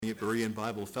at Berean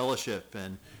Bible Fellowship,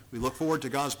 and we look forward to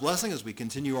God's blessing as we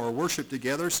continue our worship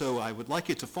together. So I would like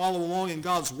you to follow along in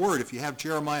God's Word. If you have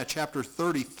Jeremiah chapter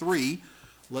 33,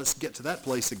 let's get to that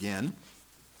place again.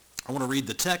 I want to read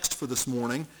the text for this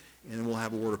morning, and then we'll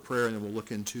have a word of prayer, and then we'll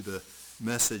look into the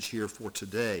message here for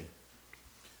today.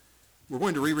 We're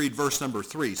going to reread verse number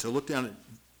 3. So look down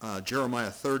at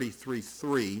Jeremiah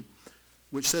 33:3,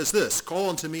 which says this, "Call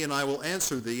unto me, and I will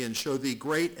answer thee, and show thee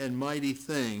great and mighty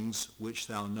things which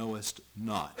thou knowest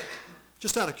not."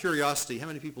 Just out of curiosity, how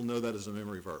many people know that as a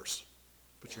memory verse?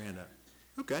 Put your hand up.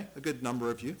 Okay, a good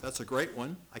number of you. That's a great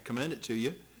one. I commend it to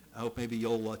you. I hope maybe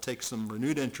you'll take some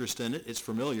renewed interest in it. It's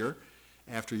familiar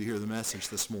after you hear the message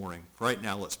this morning. Right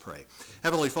now, let's pray.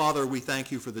 Heavenly Father, we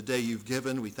thank you for the day you've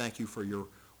given. We thank you for your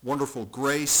wonderful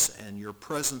grace and your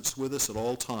presence with us at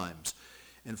all times.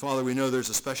 And Father, we know there's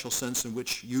a special sense in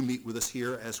which you meet with us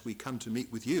here as we come to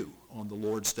meet with you on the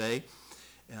Lord's Day.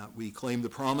 We claim the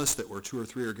promise that where two or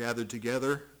three are gathered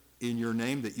together in your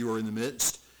name, that you are in the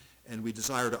midst. And we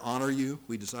desire to honor you.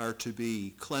 We desire to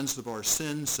be cleansed of our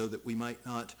sins so that we might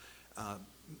not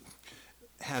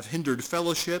have hindered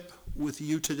fellowship with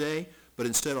you today, but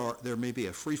instead there may be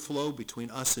a free flow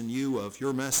between us and you of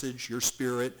your message, your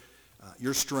spirit,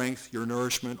 your strength, your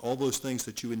nourishment, all those things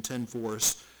that you intend for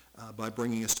us by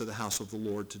bringing us to the house of the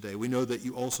Lord today. We know that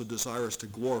you also desire us to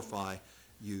glorify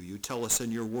you. You tell us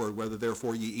in your word, whether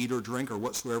therefore ye eat or drink or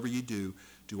whatsoever ye do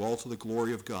all to the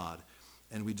glory of God.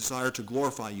 And we desire to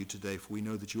glorify you today, for we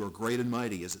know that you are great and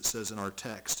mighty, as it says in our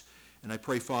text. And I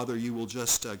pray, Father, you will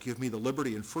just give me the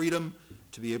liberty and freedom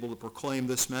to be able to proclaim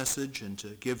this message and to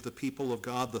give the people of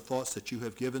God the thoughts that you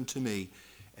have given to me.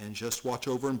 And just watch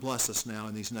over and bless us now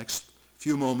in these next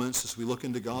few moments as we look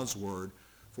into God's word.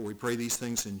 For we pray these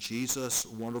things in Jesus'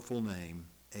 wonderful name.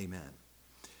 Amen.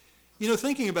 You know,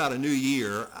 thinking about a new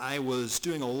year, I was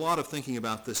doing a lot of thinking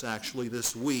about this actually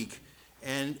this week.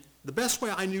 And the best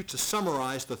way I knew to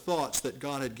summarize the thoughts that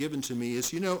God had given to me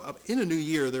is, you know, in a new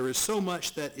year, there is so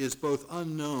much that is both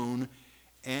unknown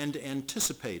and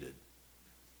anticipated.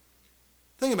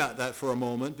 Think about that for a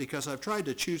moment, because I've tried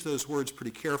to choose those words pretty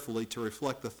carefully to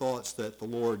reflect the thoughts that the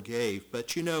Lord gave.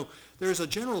 But, you know, there's a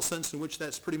general sense in which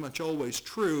that's pretty much always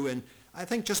true. And I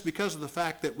think just because of the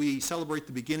fact that we celebrate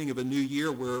the beginning of a new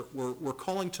year, we're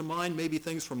calling to mind maybe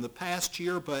things from the past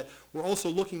year, but we're also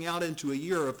looking out into a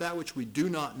year of that which we do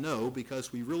not know,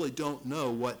 because we really don't know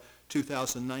what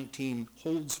 2019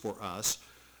 holds for us.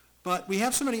 But we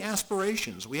have so many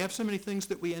aspirations. We have so many things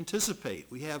that we anticipate.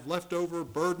 We have leftover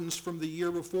burdens from the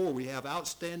year before. We have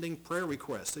outstanding prayer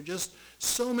requests. There are just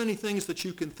so many things that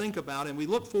you can think about, and we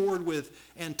look forward with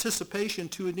anticipation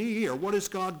to a new year. What is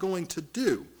God going to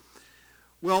do?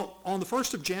 Well, on the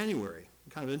 1st of January,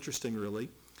 kind of interesting really,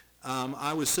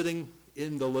 I was sitting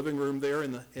in the living room there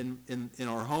in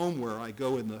our home where I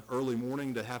go in the early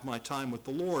morning to have my time with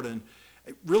the Lord, and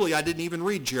really I didn't even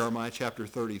read Jeremiah chapter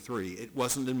 33. It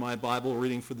wasn't in my Bible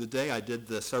reading for the day. I did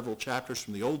the several chapters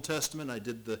from the Old Testament. I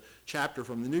did the chapter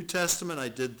from the New Testament. I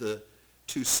did the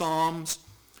 2 Psalms,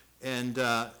 and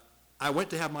I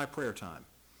went to have my prayer time.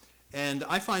 And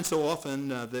I find so often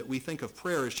that we think of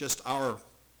prayer as just our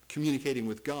communicating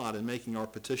with God and making our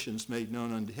petitions made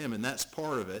known unto him, and that's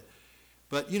part of it.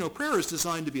 But, you know, prayer is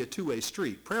designed to be a two-way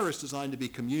street. Prayer is designed to be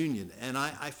communion. And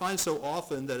I find so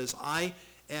often that as I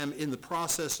am in the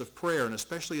process of prayer, and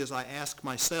especially as I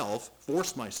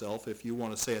force myself, if you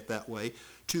want to say it that way,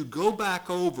 to go back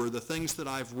over the things that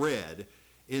I've read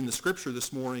in the scripture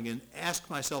this morning and ask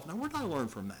myself, now, where did I learn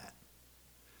from that?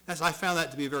 I found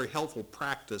that to be a very helpful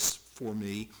practice for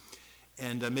me,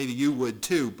 and maybe you would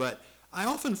too. But I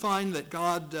often find that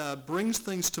God brings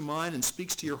things to mind and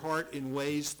speaks to your heart in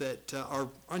ways that are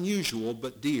unusual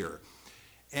but dear.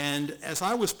 And as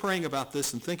I was praying about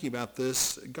this and thinking about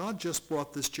this, God just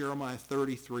brought this Jeremiah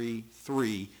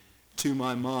 33:3 to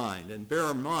my mind. And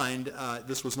bear in mind,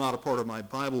 this was not a part of my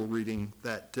Bible reading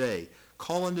that day.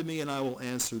 "Call unto me, and I will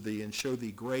answer thee, and show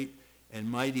thee great and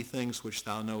mighty things which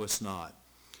thou knowest not."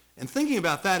 And thinking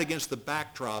about that against the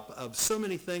backdrop of so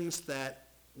many things that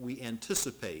we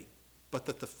anticipate, but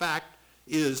that the fact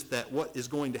is that what is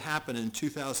going to happen in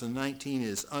 2019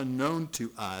 is unknown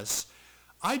to us,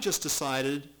 I just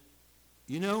decided,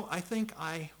 you know, I think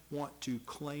I want to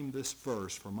claim this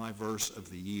verse for my verse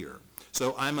of the year.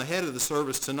 So I'm ahead of the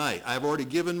service tonight. I've already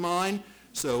given mine,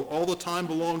 so all the time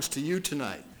belongs to you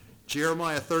tonight.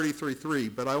 Jeremiah 33:3,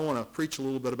 but I want to preach a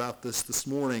little bit about this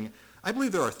morning. I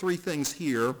believe there are 3 things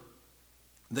here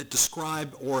that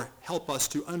describe or help us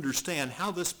to understand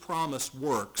how this promise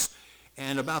works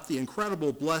and about the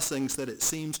incredible blessings that it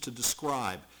seems to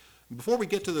describe. Before we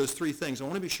get to those three things, I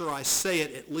want to be sure I say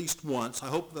it at least once. I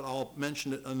hope that I'll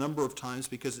mention it a number of times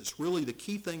because it's really the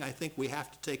key thing I think we have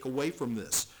to take away from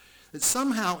this. That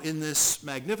somehow in this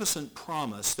magnificent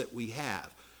promise that we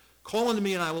have, call unto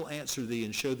me and I will answer thee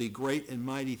and show thee great and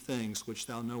mighty things which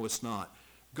thou knowest not.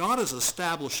 God is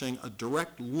establishing a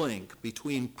direct link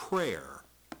between prayer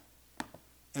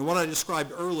and what I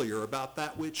described earlier about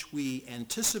that which we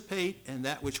anticipate and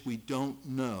that which we don't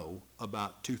know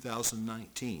about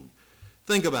 2019.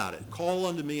 Think about it. Call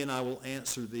unto me and I will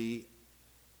answer thee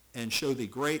and show thee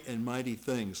great and mighty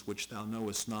things which thou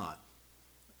knowest not.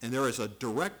 And there is a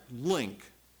direct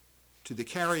link to the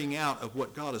carrying out of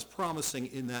what God is promising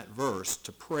in that verse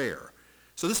to prayer.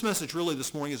 So this message really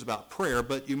this morning is about prayer,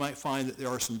 but you might find that there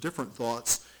are some different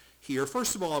thoughts here.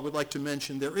 First of all, I would like to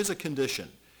mention there is a condition.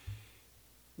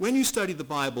 When you study the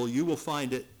Bible, you will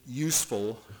find it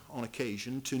useful on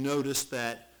occasion to notice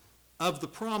that of the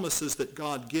promises that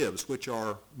God gives, which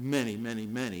are many, many,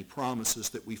 many promises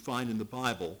that we find in the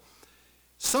Bible,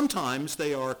 sometimes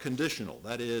they are conditional.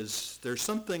 That is, there's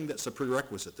something that's a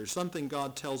prerequisite. There's something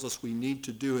God tells us we need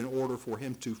to do in order for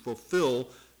him to fulfill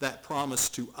that promise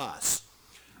to us.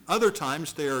 Other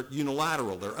times they're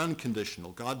unilateral. They're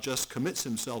unconditional. God just commits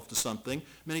himself to something.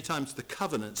 Many times the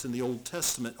covenants in the Old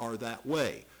Testament are that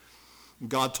way.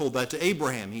 God told that to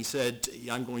Abraham. He said,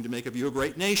 I'm going to make of you a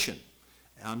great nation.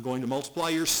 I'm going to multiply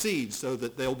your seed so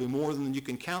that they'll be more than you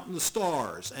can count in the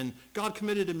stars. And God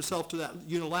committed himself to that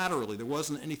unilaterally. There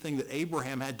wasn't anything that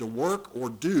Abraham had to work or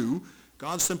do.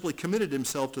 God simply committed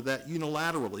himself to that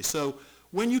unilaterally. So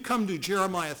when you come to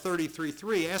Jeremiah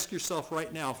 33:3, ask yourself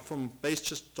right now, based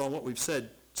just on what we've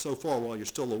said so far while you're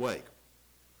still awake,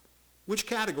 which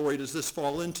category does this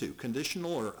fall into,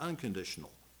 conditional or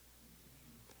unconditional?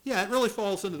 Yeah, it really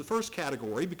falls into the first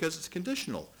category because it's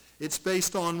conditional. It's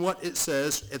based on what it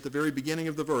says at the very beginning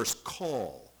of the verse,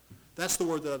 call. That's the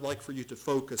word that I'd like for you to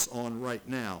focus on right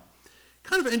now.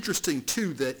 Kind of interesting,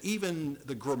 too, that even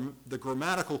the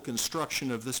grammatical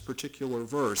construction of this particular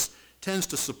verse tends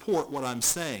to support what I'm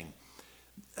saying.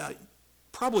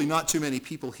 Probably not too many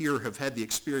people here have had the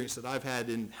experience that I've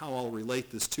had in how I'll relate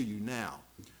this to you now,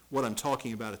 what I'm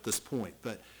talking about at this point.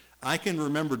 But I can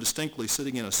remember distinctly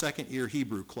sitting in a second-year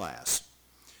Hebrew class.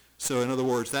 So in other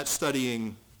words, that's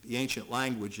studying the ancient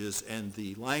languages and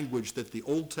the language that the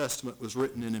Old Testament was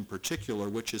written in particular,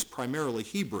 which is primarily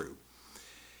Hebrew.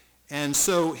 And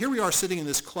so here we are sitting in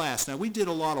this class. Now, we did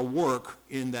a lot of work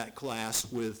in that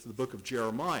class with the book of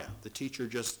Jeremiah. The teacher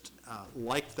just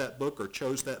liked that book or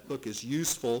chose that book as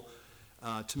useful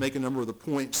to make a number of the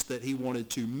points that he wanted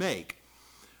to make.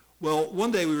 Well, one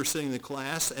day we were sitting in the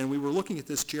class, and we were looking at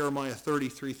this Jeremiah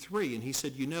 33:3, and he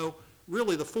said, you know,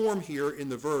 really the form here in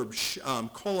the verb,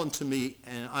 call unto me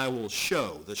and I will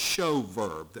show, the show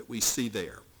verb that we see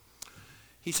there.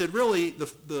 He said, really,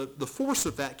 the force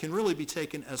of that can really be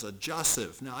taken as a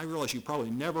jussive. Now, I realize you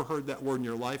probably never heard that word in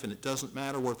your life, and it doesn't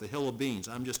matter worth a hill of beans.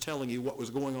 I'm just telling you what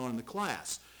was going on in the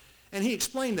class. And he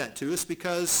explained that to us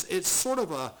because it's sort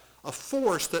of a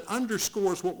force that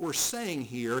underscores what we're saying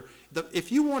here.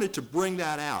 If you wanted to bring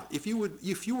that out, if you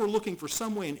were looking for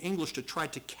some way in English to try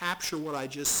to capture what I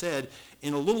just said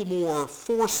in a little more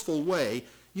forceful way,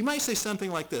 you might say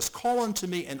something like this, call unto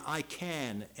me and I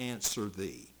can answer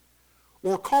thee.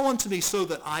 Or call unto me so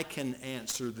that I can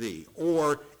answer thee.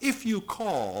 Or if you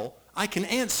call, I can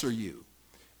answer you.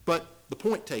 But the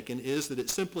point taken is that it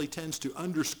simply tends to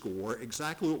underscore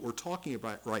exactly what we're talking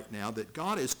about right now, that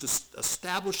God is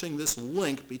establishing this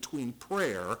link between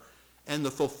prayer and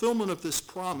the fulfillment of this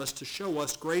promise to show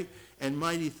us great and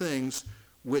mighty things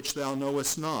which thou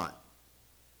knowest not.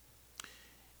 It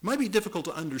might be difficult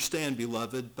to understand,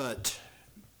 beloved, but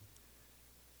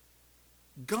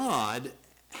God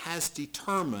has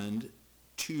determined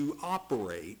to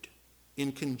operate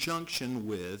in conjunction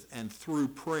with and through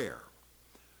prayer.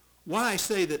 Why I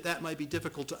say that might be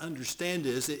difficult to understand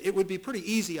is it would be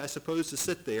pretty easy, I suppose, to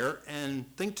sit there and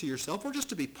think to yourself, or just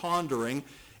to be pondering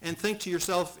and think to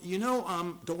yourself,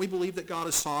 don't we believe that God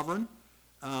is sovereign?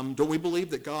 Don't we believe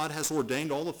that God has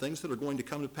ordained all the things that are going to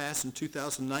come to pass in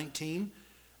 2019?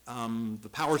 The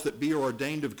powers that be are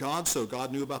ordained of God, so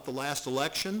God knew about the last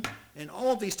election, and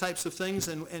all of these types of things,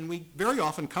 and we very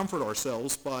often comfort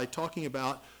ourselves by talking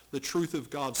about the truth of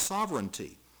God's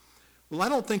sovereignty. Well, I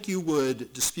don't think you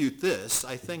would dispute this.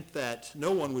 I think that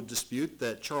no one would dispute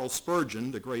that Charles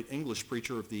Spurgeon, the great English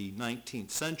preacher of the 19th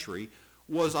century,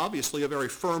 was obviously a very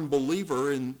firm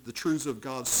believer in the truths of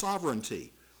God's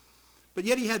sovereignty. But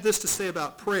yet he had this to say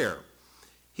about prayer.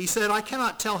 He said, I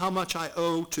cannot tell how much I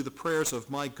owe to the prayers of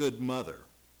my good mother.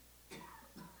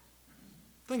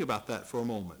 Think about that for a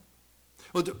moment.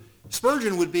 Well,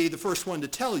 Spurgeon would be the first one to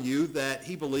tell you that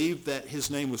he believed that his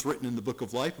name was written in the book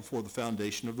of life before the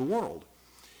foundation of the world.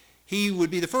 He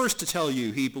would be the first to tell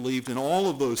you he believed in all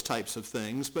of those types of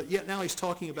things, but yet now he's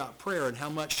talking about prayer and how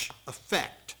much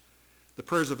effect the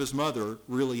prayers of his mother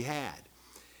really had.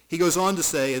 He goes on to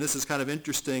say, and this is kind of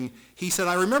interesting, he said,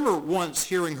 I remember once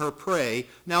hearing her pray,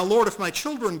 now, Lord, if my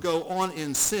children go on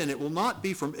in sin, it will not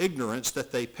be from ignorance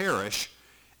that they perish,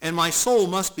 and my soul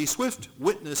must be swift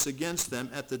witness against them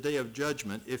at the day of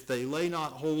judgment if they lay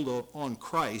not hold on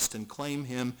Christ and claim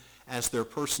him as their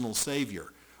personal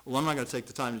Savior. Well, I'm not going to take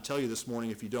the time to tell you this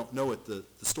morning, if you don't know it, the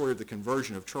story of the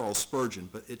conversion of Charles Spurgeon,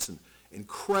 but it's an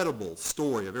incredible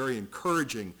story, a very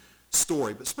encouraging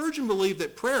story. But Spurgeon believed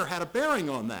that prayer had a bearing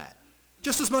on that.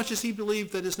 Just as much as he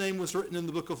believed that his name was written in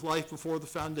the book of life before the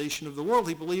foundation of the world,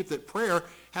 he believed that prayer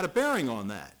had a bearing on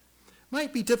that. It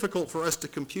might be difficult for us to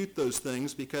compute those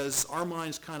things because our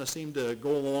minds kind of seem to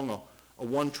go along a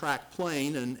one-track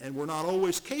plane, and we're not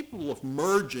always capable of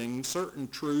merging certain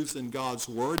truths in God's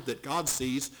Word that God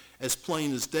sees as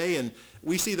plain as day, and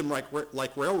we see them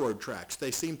like railroad tracks. They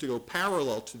seem to go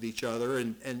parallel to each other,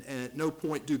 and at no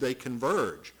point do they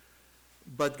converge.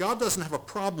 But God doesn't have a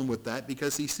problem with that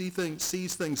because he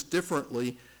sees things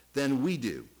differently than we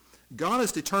do. God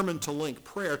is determined to link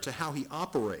prayer to how he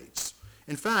operates.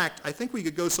 In fact, I think we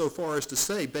could go so far as to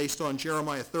say, based on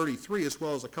Jeremiah 33 as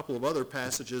well as a couple of other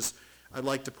passages I'd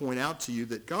like to point out to you,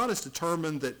 that God has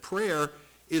determined that prayer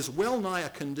is well nigh a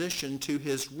condition to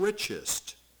his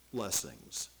richest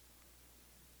blessings.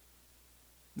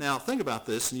 Now, think about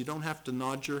this, and you don't have to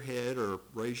nod your head or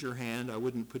raise your hand. I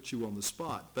wouldn't put you on the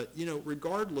spot. But,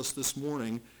 regardless this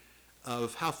morning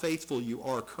of how faithful you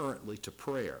are currently to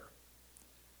prayer,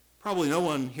 probably no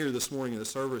one here this morning in the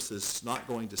service is not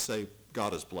going to say,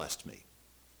 God has blessed me.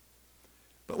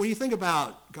 But when you think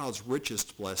about God's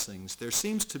richest blessings, there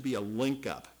seems to be a link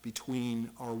up between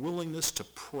our willingness to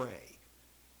pray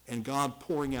and God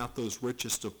pouring out those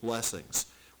richest of blessings.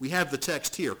 We have the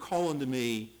text here, call unto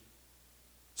me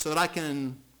so that I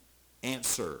can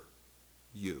answer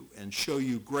you and show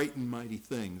you great and mighty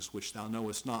things which thou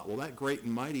knowest not. Well, that great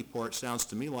and mighty part sounds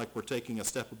to me like we're taking a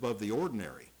step above the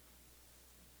ordinary.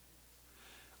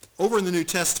 Over in the New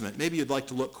Testament, maybe you'd like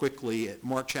to look quickly at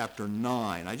Mark chapter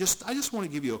 9. I just want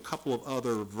to give you a couple of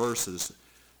other verses.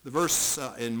 The verse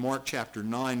in Mark chapter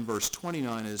 9, verse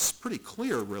 29 is pretty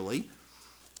clear, really.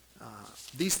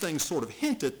 These things sort of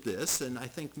hint at this, and I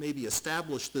think maybe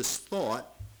establish this thought.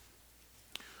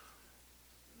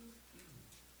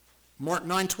 Mark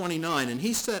 9:29, and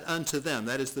he said unto them,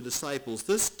 that is the disciples,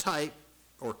 this type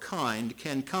or kind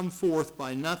can come forth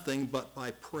by nothing but by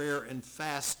prayer and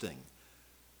fasting.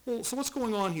 Well, so what's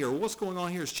going on here? What's going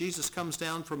on here is Jesus comes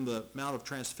down from the Mount of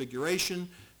Transfiguration.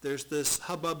 There's this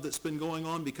hubbub that's been going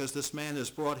on because this man has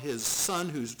brought his son,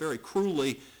 who's very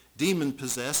cruelly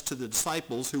demon-possessed, to the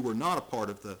disciples who were not a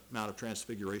part of the Mount of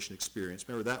Transfiguration experience.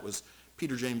 Remember, that was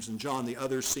Peter, James, and John. The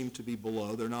others seem to be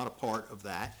below. They're not a part of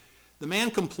that. The man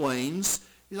complains,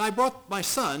 I brought my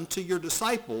son to your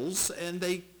disciples, and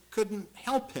they couldn't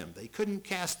help him. They couldn't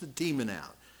cast the demon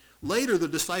out. Later, the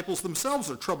disciples themselves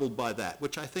are troubled by that,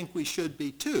 which I think we should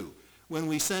be too. When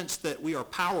we sense that we are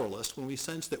powerless, when we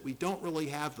sense that we don't really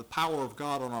have the power of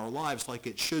God on our lives like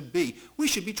it should be, we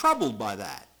should be troubled by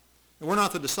that. And we're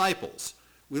not the disciples.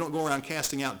 We don't go around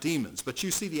casting out demons. But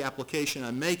you see the application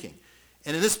I'm making.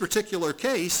 And in this particular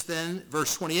case, then,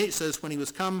 verse 28 says, when he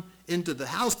was come into the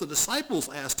house, the disciples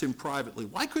asked him privately,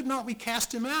 why could not we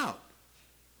cast him out?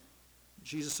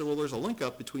 Jesus said, well, there's a link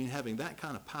up between having that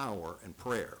kind of power and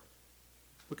prayer.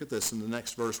 Look at this in the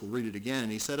next verse. We'll read it again.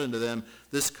 And he said unto them,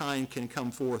 this kind can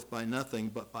come forth by nothing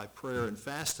but by prayer and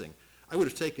fasting. I would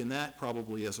have taken that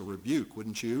probably as a rebuke,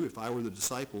 wouldn't you? If I were the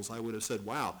disciples, I would have said,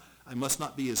 wow, I must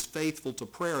not be as faithful to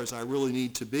prayer as I really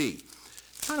need to be.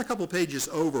 Turn a couple pages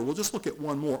over. We'll just look at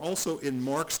one more. Also in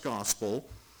Mark's gospel,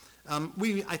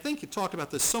 I think you talked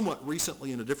about this somewhat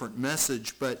recently in a different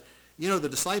message, but the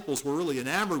disciples were really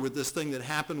enamored with this thing that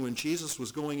happened when Jesus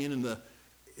was going in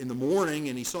the morning,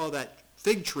 and he saw that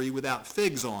fig tree without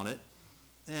figs on it.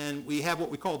 And we have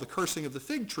what we call the cursing of the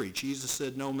fig tree. Jesus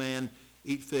said, no man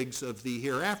eat figs of thee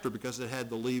hereafter, because it had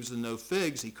the leaves and no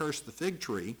figs. He cursed the fig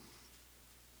tree.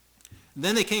 And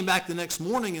then they came back the next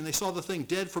morning and they saw the thing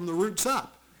dead from the roots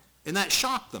up. And that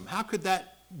shocked them. How could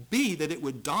that be that it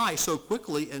would die so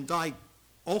quickly and die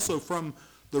also from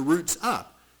the roots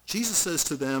up? Jesus says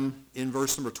to them in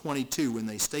verse number 22, when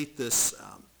they state this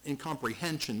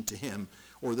incomprehension to him,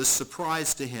 or this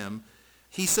surprise to him,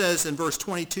 he says in verse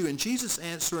 22, and Jesus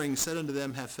answering said unto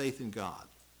them, have faith in God.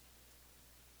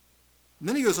 And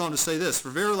then he goes on to say this, for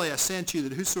verily I say unto you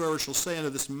that whosoever shall say unto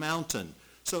this mountain,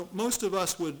 So most of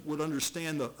us would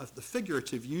understand the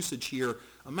figurative usage here.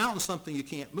 A mountain's something you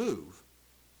can't move.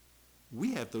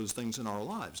 We have those things in our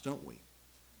lives, don't we?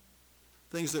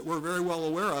 Things that we're very well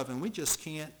aware of, and we just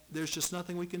can't, there's just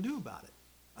nothing we can do about it.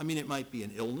 I mean, it might be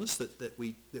an illness that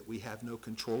we have no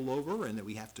control over and that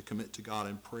we have to commit to God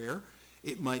in prayer.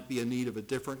 It might be a need of a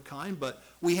different kind, but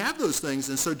we have those things.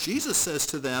 And so Jesus says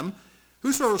to them,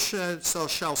 whosoever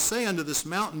shall say unto this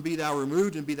mountain, be thou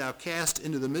removed and be thou cast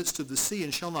into the midst of the sea,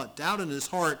 and shall not doubt in his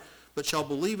heart, but shall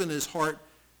believe in his heart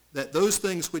that those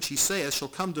things which he saith shall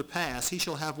come to pass, he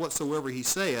shall have whatsoever he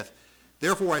saith.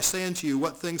 Therefore I say unto you,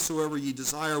 what things soever ye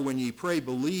desire when ye pray,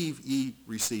 believe ye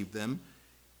receive them,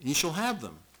 and ye shall have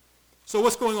them. So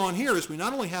what's going on here is we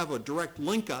not only have a direct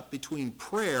link up between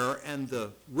prayer and the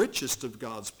richest of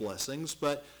God's blessings,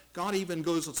 but God even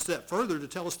goes a step further to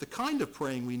tell us the kind of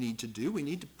praying we need to do. We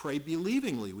need to pray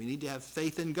believingly. We need to have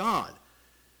faith in God.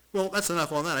 Well, that's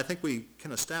enough on that. I think we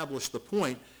can establish the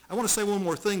point. I want to say one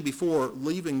more thing before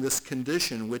leaving this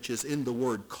condition, which is in the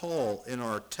word call in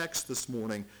our text this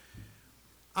morning.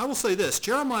 I will say this.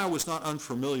 Jeremiah was not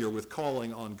unfamiliar with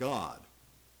calling on God.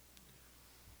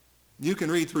 You can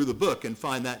read through the book and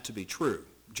find that to be true.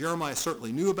 Jeremiah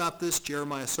certainly knew about this.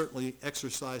 Jeremiah certainly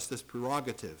exercised this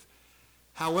prerogative.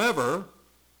 However,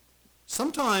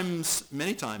 sometimes,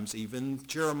 many times even,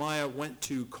 Jeremiah went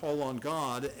to call on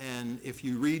God, and if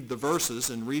you read the verses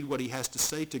and read what he has to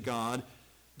say to God,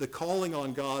 the calling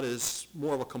on God is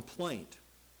more of a complaint.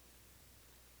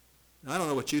 Now, I don't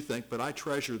know what you think, but I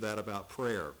treasure that about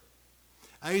prayer.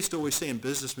 I used to always say in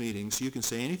business meetings, you can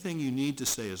say anything you need to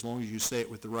say as long as you say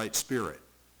it with the right spirit.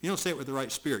 You don't say it with the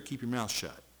right spirit, keep your mouth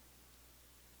shut.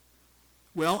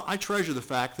 Well, I treasure the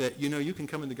fact that, you can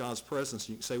come into God's presence and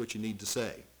you can say what you need to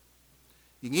say.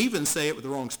 You can even say it with the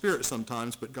wrong spirit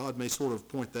sometimes, but God may sort of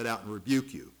point that out and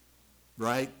rebuke you,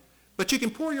 right? But you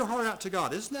can pour your heart out to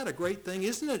God. Isn't that a great thing?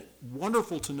 Isn't it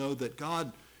wonderful to know that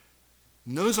God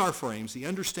knows our frames, he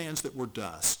understands that we're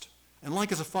dust. And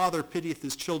like as a father pitieth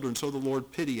his children, so the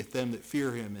Lord pitieth them that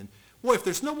fear him. And boy, if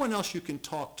there's no one else you can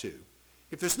talk to,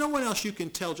 if there's no one else you can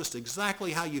tell just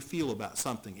exactly how you feel about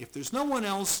something, if there's no one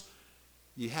else,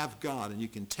 you have God and you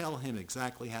can tell him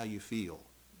exactly how you feel.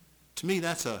 To me,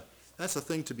 that's a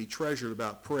thing to be treasured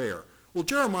about prayer. Well,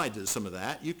 Jeremiah did some of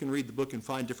that. You can read the book and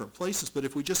find different places, but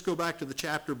if we just go back to the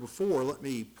chapter before, let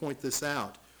me point this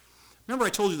out. Remember I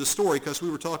told you the story because we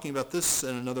were talking about this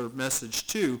in another message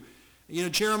too.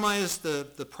 Jeremiah is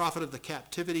the prophet of the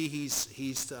captivity.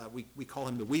 We call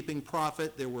him the weeping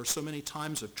prophet. There were so many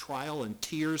times of trial and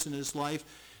tears in his life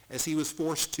as he was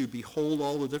forced to behold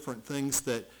all the different things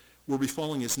that were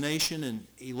befalling his nation. And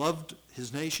he loved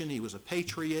his nation. He was a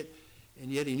patriot. And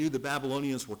yet he knew the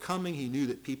Babylonians were coming. He knew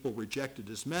that people rejected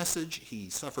his message. He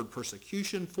suffered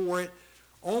persecution for it.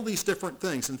 All these different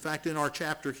things. In fact, in our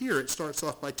chapter here, it starts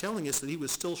off by telling us that he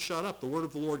was still shut up. The word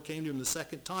of the Lord came to him the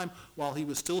second time while he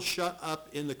was still shut up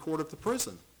in the court of the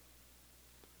prison.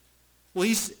 Well,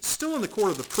 he's still in the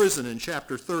court of the prison in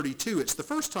chapter 32. It's the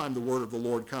first time the word of the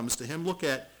Lord comes to him. Look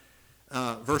at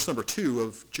verse number 2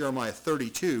 of Jeremiah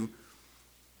 32.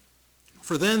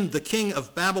 For then the king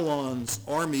of Babylon's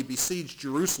army besieged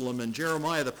Jerusalem, and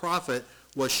Jeremiah the prophet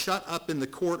was shut up in the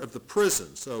court of the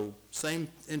prison. So same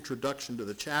introduction to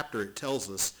the chapter, it tells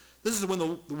us. This is when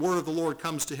the word of the Lord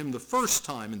comes to him the first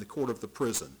time in the court of the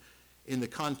prison, in the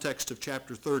context of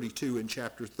chapter 32 and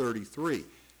chapter 33.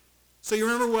 So you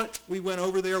remember what we went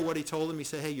over there, what he told him? He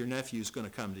said, hey, your nephew's going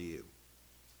to come to you.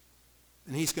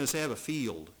 And he's going to say, I have a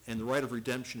field, and the right of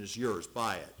redemption is yours.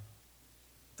 Buy it.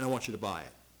 And I want you to buy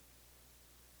it.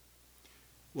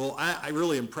 Well, I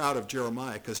really am proud of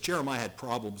Jeremiah because Jeremiah had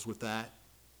problems with that.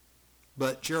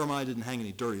 But Jeremiah didn't hang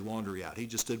any dirty laundry out. He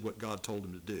just did what God told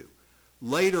him to do.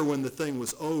 Later, when the thing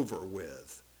was over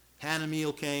with,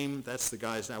 Hanamiel came. That's the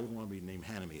guy's name. I wouldn't want to be named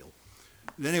Hanamiel.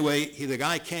 But anyway, the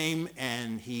guy came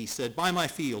and he said, buy my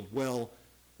field. Well,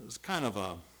 it was kind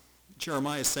of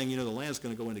Jeremiah saying, the land's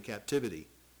going to go into captivity.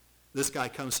 This guy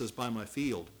comes and says, buy my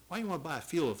field. Why do you want to buy a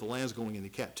field if the land's going into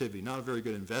captivity? Not a very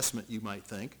good investment, you might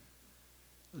think.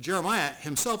 Jeremiah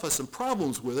himself has some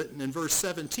problems with it, and in verse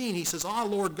 17 he says, Ah,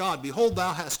 Lord God, behold,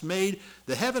 thou hast made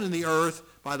the heaven and the earth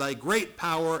by thy great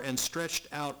power and stretched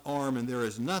out arm, and there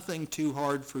is nothing too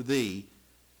hard for thee.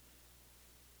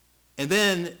 And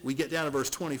then we get down to verse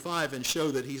 25 and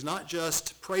show that he's not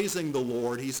just praising the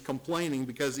Lord, he's complaining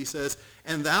because he says,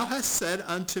 And thou hast said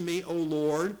unto me, O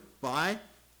Lord, buy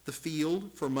the field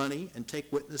for money and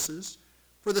take witnesses,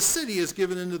 for the city is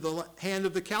given into the hand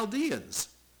of the Chaldeans.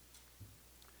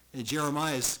 And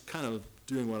Jeremiah is kind of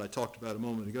doing what I talked about a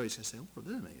moment ago. He's going to say, Lord,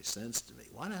 that doesn't make any sense to me.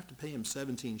 Why do I have to pay him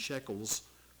 17 shekels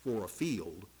for a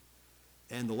field?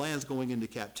 and the land's going into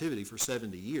captivity for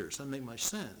 70 years. Doesn't make much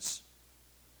sense.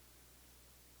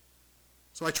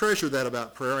 So I treasure that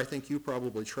about prayer. I think you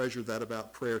probably treasure that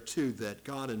about prayer too, that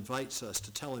God invites us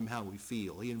to tell him how we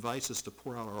feel. He invites us to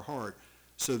pour out our heart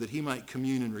so that he might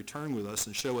commune in return with us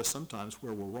and show us sometimes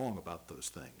where we're wrong about those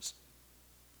things.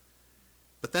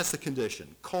 But that's the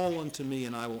condition. Call unto me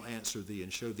and I will answer thee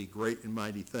and show thee great and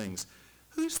mighty things.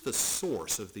 Who's the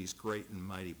source of these great and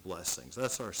mighty blessings?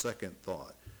 That's our second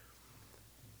thought.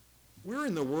 Where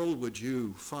in the world would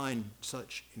you find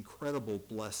such incredible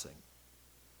blessing?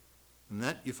 And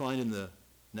that you find in the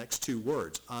next two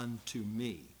words, unto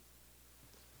me.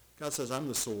 God says, I'm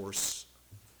the source.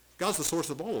 God's the source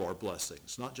of all of our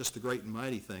blessings, not just the great and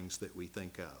mighty things that we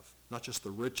think of, not just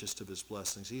the richest of his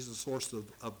blessings. He's the source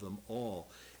of them all.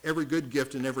 Every good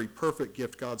gift and every perfect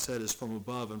gift, God said, is from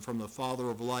above and from the Father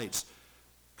of lights,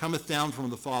 cometh down from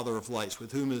the Father of lights,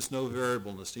 with whom is no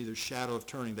variableness, neither shadow of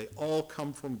turning. They all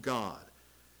come from God.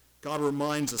 God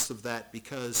reminds us of that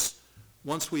because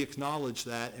once we acknowledge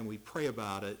that and we pray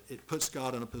about it, it puts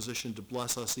God in a position to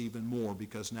bless us even more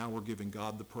because now we're giving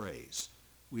God the praise.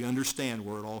 We understand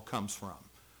where it all comes from.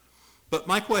 But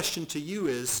my question to you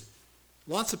is,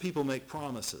 lots of people make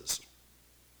promises.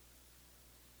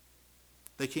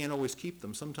 They can't always keep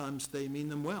them. Sometimes they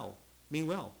mean well,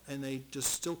 and they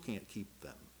just still can't keep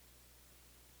them.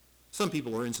 Some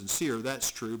people are insincere, that's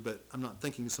true, but I'm not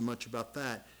thinking so much about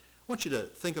that. I want you to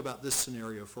think about this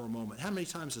scenario for a moment. How many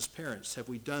times as parents have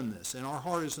we done this? And our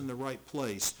heart is in the right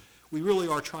place. We really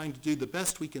are trying to do the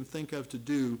best we can think of to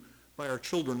do by our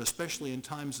children, especially in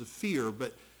times of fear.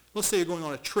 But let's say you're going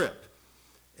on a trip,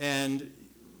 and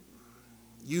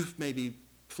you've maybe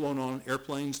flown on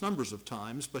airplanes numbers of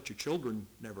times, but your children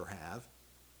never have.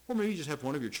 Or maybe you just have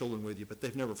one of your children with you, but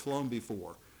they've never flown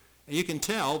before. And you can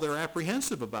tell they're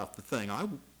apprehensive about the thing. I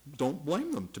don't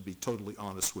blame them, to be totally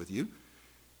honest with you.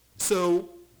 So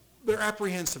they're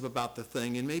apprehensive about the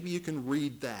thing, and maybe you can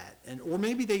read that. Or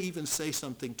maybe they even say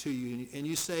something to you, and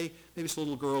you say, maybe it's a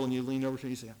little girl, and you lean over to her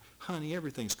and you say, honey,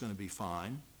 everything's going to be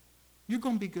fine. You're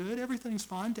going to be good. Everything's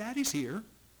fine. Daddy's here.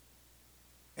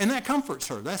 And that comforts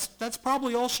her. That's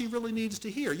probably all she really needs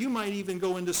to hear. You might even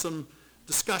go into some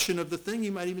discussion of the thing.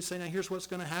 You might even say, now here's what's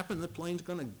going to happen. The plane's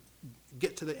going to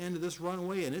get to the end of this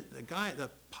runway, and the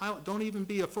pilot, don't even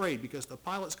be afraid because the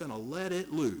pilot's going to let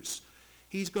it loose.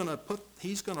 He's going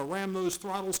to ram those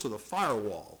throttles to the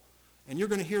firewall, and you're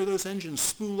going to hear those engines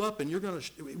spool up, and we're going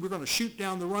to shoot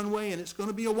down the runway, and it's going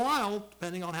to be a while,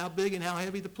 depending on how big and how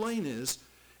heavy the plane is.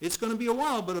 It's going to be a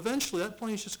while, but eventually that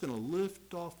plane's just going to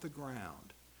lift off the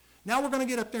ground. Now we're going to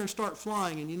get up there and start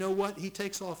flying, and you know what? He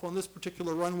takes off on this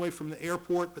particular runway from the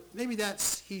airport, but maybe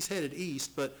he's headed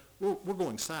east, but we're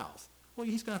going south. Well,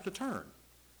 he's going to have to turn.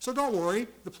 So don't worry,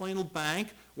 the plane will bank.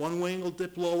 One wing will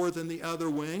dip lower than the other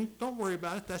wing. Don't worry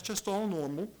about it. That's just all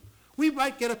normal. We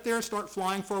might get up there and start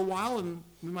flying for a while, and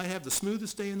we might have the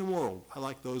smoothest day in the world. I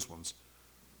like those ones.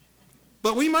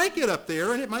 But we might get up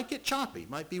there, and it might get choppy.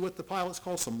 It might be what the pilots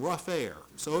call some rough air.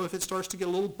 So if it starts to get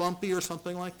a little bumpy or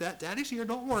something like that, Daddy's here,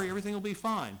 don't worry, everything will be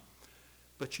fine.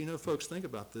 But you know, folks, think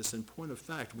about this. In point of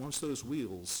fact, once those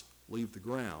wheels leave the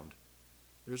ground,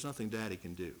 there's nothing Daddy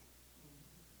can do.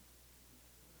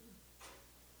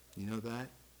 You know that?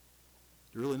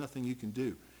 There's really nothing you can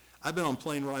do. I've been on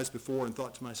plane rides before and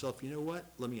thought to myself, you know what?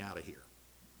 Let me out of here.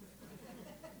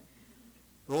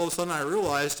 But all of a sudden I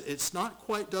realized it's not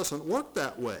quite doesn't work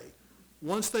that way.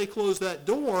 Once they close that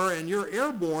door and you're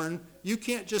airborne, you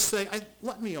can't just say,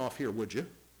 let me off here, would you?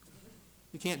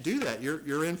 You can't do that.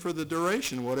 You're in for the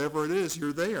duration, whatever it is,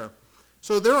 you're there.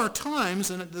 So there are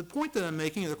times, and the point that I'm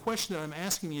making, the question that I'm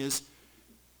asking is,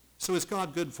 so is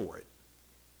God good for it?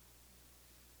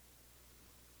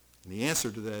 And the answer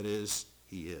to that is,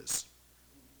 he is.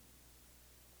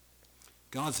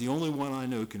 God's the only one I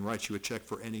know who can write you a check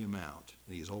for any amount,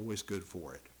 and he's always good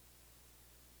for it.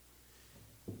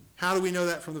 How do we know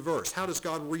that from the verse? How does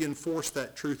God reinforce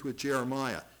that truth with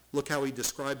Jeremiah? Look how he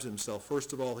describes himself.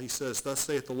 First of all, he says, thus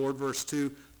saith the Lord, verse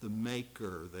 2, the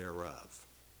maker thereof.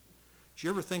 Do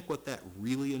you ever think what that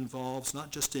really involves,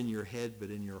 not just in your head, but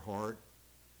in your heart?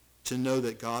 To know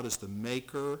that God is the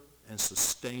maker and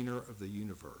sustainer of the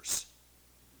universe.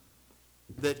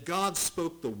 That God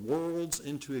spoke the worlds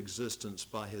into existence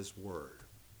by his word.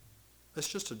 That's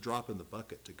just a drop in the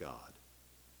bucket to God.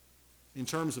 In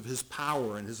terms of his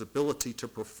power and his ability to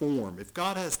perform. If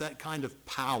God has that kind of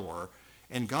power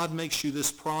and God makes you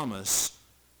this promise,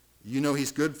 you know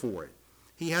he's good for it.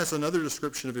 He has another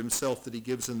description of himself that he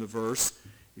gives in the verse.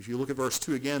 If you look at verse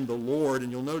 2 again, the Lord,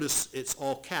 and you'll notice it's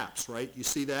all caps, right? You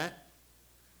see that?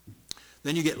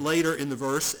 Then you get later in the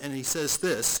verse, and he says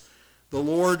this, the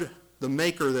Lord the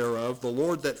maker thereof, the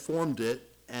Lord that formed it,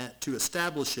 to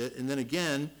establish it. And then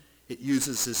again, it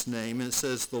uses his name, and it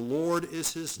says, the Lord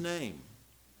is his name.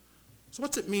 So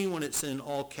what's it mean when it's in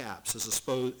all caps as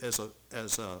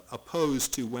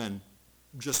opposed to when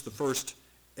just the first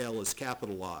L is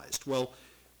capitalized? Well,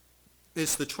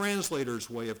 it's the translator's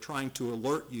way of trying to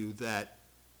alert you that,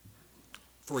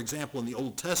 for example, in the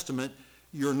Old Testament,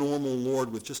 your normal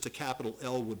Lord with just a capital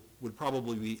L would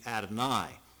probably be Adonai.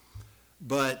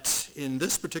 But in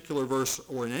this particular verse,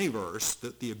 or in any verse,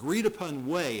 the agreed upon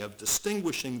way of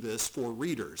distinguishing this for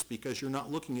readers, because you're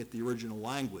not looking at the original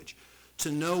language,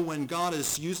 to know when God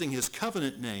is using his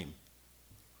covenant name.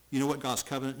 You know what God's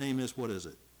covenant name is? What is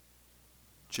it?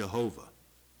 Jehovah.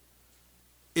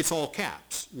 It's all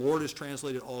caps. Lord is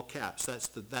translated all caps.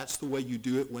 That's the way you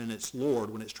do it when it's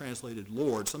Lord, when it's translated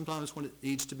Lord. Sometimes when it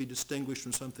needs to be distinguished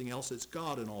from something else, it's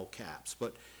God in all caps.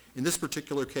 But in this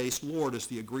particular case, Lord is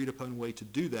the agreed upon way to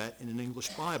do that in an English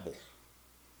Bible.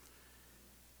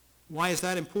 Why is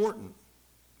that important?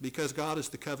 Because God is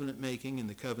the covenant-making and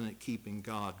the covenant-keeping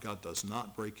God. God does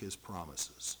not break his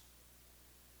promises.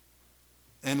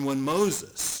 And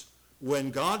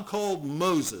when God called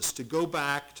Moses to go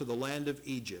back to the land of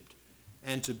Egypt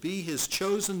and to be his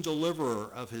chosen deliverer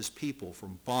of his people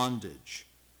from bondage,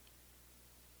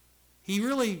 he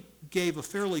really gave a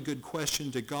fairly good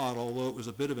question to God, although it was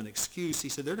a bit of an excuse. He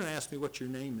said, they're going to ask me what your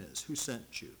name is. Who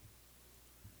sent you?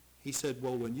 He said,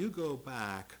 well, when you go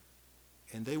back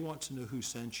and they want to know who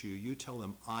sent you, you tell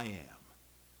them, I am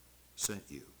sent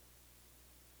you.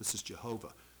 This is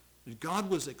Jehovah. God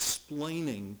was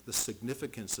explaining the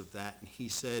significance of that, and he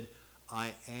said,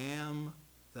 I am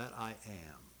that I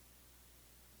am.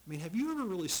 I mean, have you ever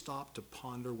really stopped to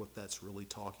ponder what that's really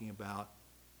talking about?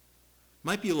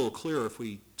 Might be a little clearer if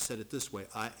we said it this way.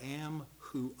 I am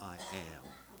who I am.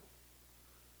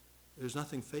 There's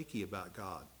nothing fakey about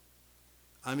God.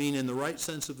 I mean, in the right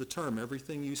sense of the term,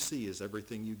 everything you see is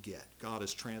everything you get. God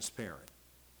is transparent.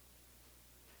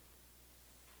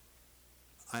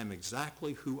 I am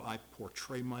exactly who I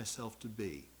portray myself to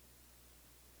be.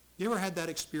 You ever had that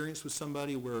experience with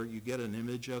somebody where you get an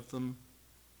image of them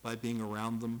by being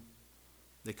around them?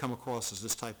 They come across as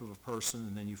this type of a person,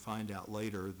 and then you find out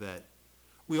later that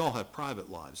we all have private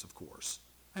lives, of course.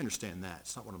 I understand that.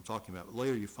 It's not what I'm talking about. But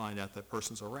later you find out that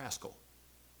person's a rascal.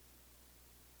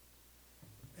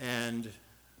 And,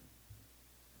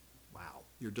 wow,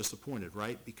 you're disappointed,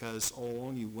 right? Because all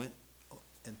along you went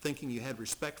and thinking you had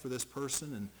respect for this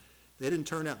person, and they didn't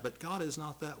turn out. But God is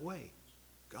not that way.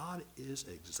 God is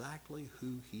exactly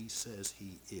who he says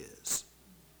he is.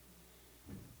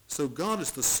 So God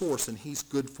is the source, and he's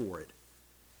good for it.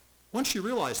 Once you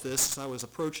realize this, as I was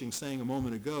approaching saying a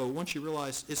moment ago, once you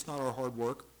realize it's not our hard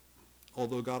work,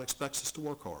 although God expects us to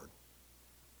work hard.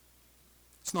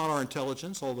 It's not our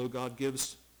intelligence, although God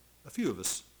gives a few of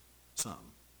us some.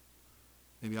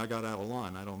 Maybe I got out of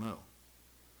line, I don't know.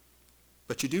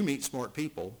 But you do meet smart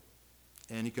people,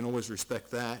 and you can always respect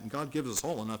that. And God gives us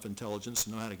all enough intelligence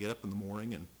to know how to get up in the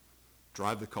morning and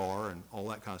drive the car and all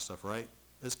that kind of stuff, right?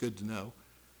 That's good to know.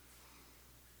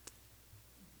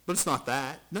 But it's not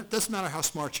that. It doesn't matter how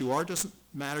smart you are. It doesn't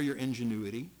matter your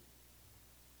ingenuity.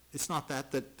 It's not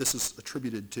that this is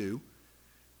attributed to.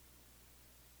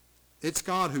 It's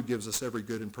God who gives us every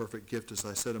good and perfect gift, as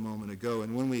I said a moment ago.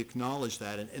 And when we acknowledge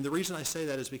that, and the reason I say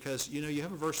that is because, you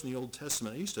have a verse in the Old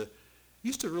Testament. I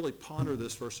used to really ponder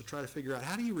this verse to try to figure out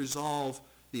how do you resolve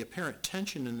the apparent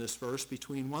tension in this verse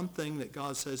between one thing that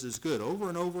God says is good. Over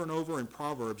and over and over in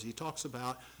Proverbs, he talks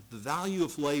about the value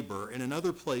of labor, and in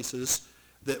other places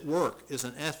that work is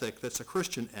an ethic that's a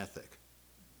Christian ethic.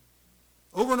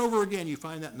 Over and over again you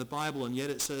find that in the Bible, and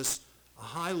yet it says a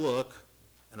high look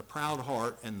and a proud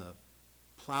heart and the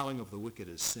plowing of the wicked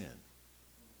is sin.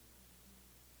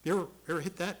 You ever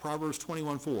hit that? Proverbs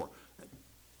 21:4.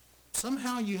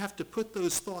 Somehow you have to put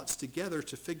those thoughts together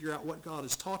to figure out what God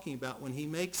is talking about when he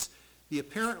makes the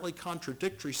apparently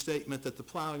contradictory statement that the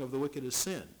plowing of the wicked is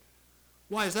sin.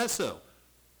 Why is that so?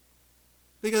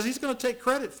 Because he's going to take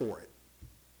credit for it.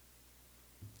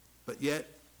 But yet,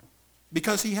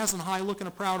 because he has a high look and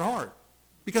a proud heart,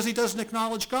 because he doesn't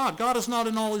acknowledge God. God is not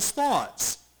in all his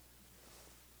thoughts.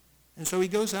 And so he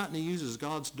goes out and he uses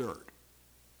God's dirt.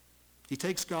 He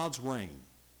takes God's rain.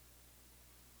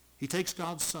 He takes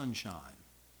God's sunshine.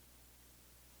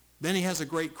 Then he has a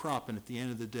great crop, and at the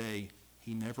end of the day,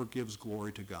 he never gives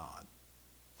glory to God.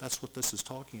 That's what this is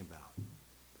talking about.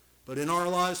 But in our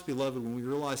lives, beloved, when we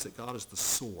realize that God is the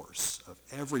source of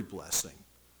every blessing,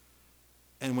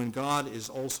 and when God is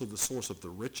also the source of the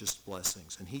richest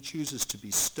blessings, and he chooses to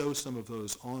bestow some of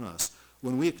those on us,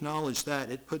 When we acknowledge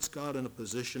that, it puts God in a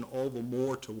position all the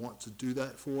more to want to do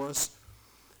that for us.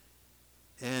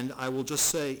 And I will just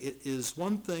say, it is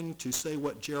one thing to say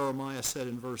what Jeremiah said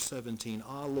in verse 17,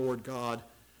 Ah, Lord God,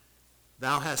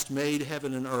 thou hast made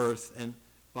heaven and earth, and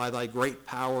by thy great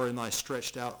power and thy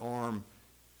stretched out arm,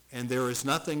 and there is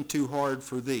nothing too hard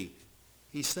for thee.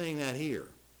 He's saying that here.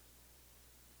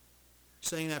 He's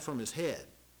saying that from his head.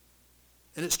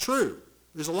 And it's true.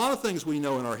 There's a lot of things we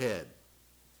know in our head,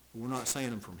 but we're not saying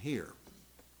them from here.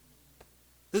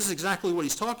 This is exactly what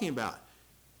he's talking about.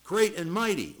 Great and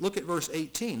mighty. Look at verse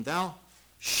 18. Thou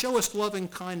showest loving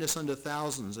kindness unto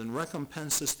thousands, and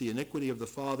recompensest the iniquity of the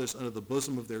fathers unto the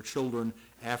bosom of their children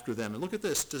after them. And look at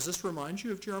this. Does this remind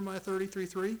you of Jeremiah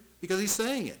 33:3? Because he's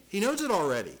saying it. He knows it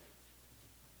already.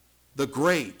 The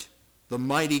great, the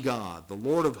mighty God, the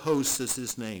Lord of hosts is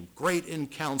his name, great in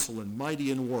counsel and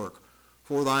mighty in work.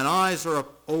 For thine eyes are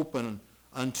open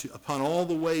upon all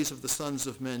the ways of the sons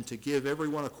of men, to give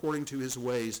everyone according to his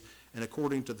ways and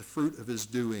according to the fruit of his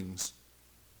doings.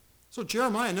 So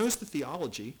Jeremiah knows the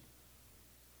theology,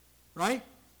 right?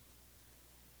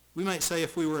 We might say,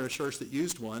 if we were in a church that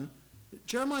used one,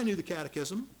 Jeremiah knew the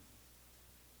catechism.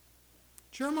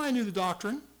 Jeremiah knew the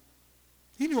doctrine.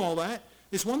 He knew all that.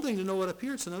 It's one thing to know it up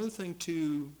here. It's another thing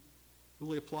to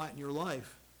really apply it in your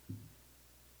life.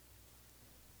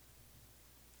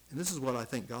 And this is what I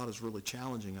think God is really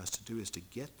challenging us to do, is to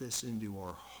get this into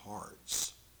our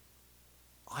hearts.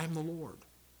 I am the Lord.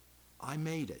 I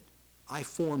made it. I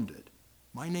formed it.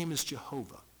 My name is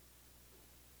Jehovah.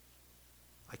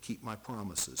 I keep my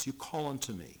promises. You call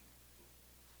unto me.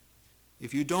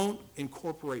 If you don't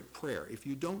incorporate prayer, if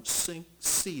you don't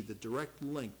see the direct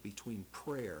link between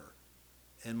prayer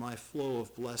and my flow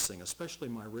of blessing, especially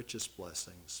my richest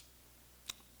blessings,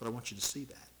 but I want you to see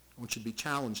that. I want you to be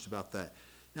challenged about that.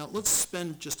 Now, let's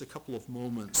spend just a couple of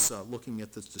moments looking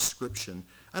at this description.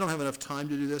 I don't have enough time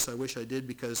to do this. I wish I did,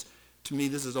 because to me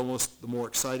this is almost the more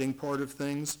exciting part of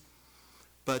things.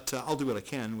 But I'll do what I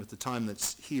can with the time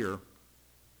that's here.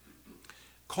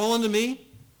 Call unto me.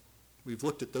 We've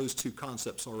looked at those two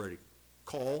concepts already.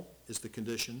 Call is the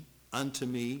condition. Unto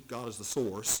me, God is the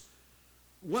source.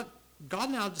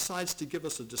 God now decides to give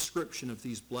us a description of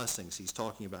these blessings he's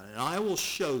talking about. And I will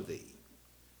show thee.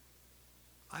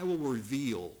 I will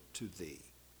reveal to thee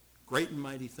great and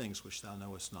mighty things which thou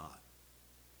knowest not.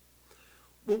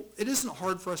 Well, it isn't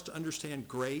hard for us to understand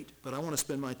great, but I want to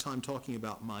spend my time talking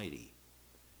about mighty.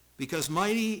 Because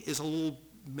mighty is a little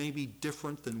maybe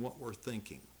different than what we're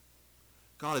thinking.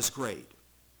 God is great.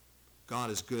 God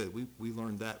is good. We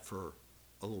learned that for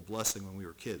a little blessing when we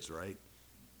were kids, right?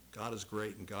 God is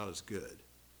great and God is good.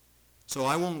 So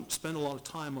I won't spend a lot of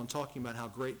time on talking about how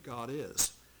great God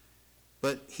is.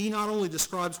 But he not only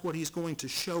describes what he's going to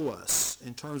show us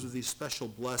in terms of these special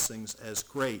blessings as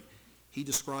great, he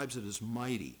describes it as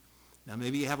mighty. Now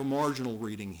maybe you have a marginal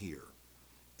reading here,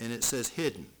 and it says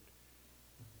hidden.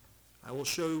 I will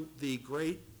show thee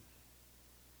great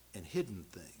and hidden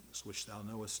things which thou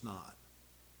knowest not.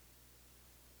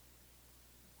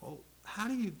 Well, how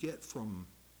do you get from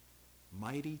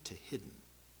mighty to hidden?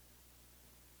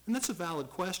 And that's a valid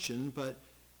question, but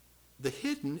the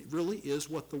hidden really is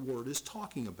what the word is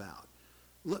talking about.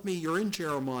 You're in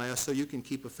Jeremiah, so you can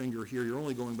keep a finger here. You're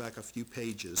only going back a few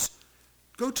pages.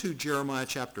 Go to Jeremiah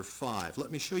chapter 5.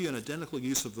 Let me show you an identical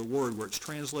use of the word where it's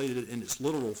translated in its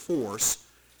literal force,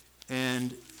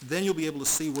 and then you'll be able to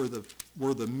see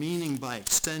where the meaning by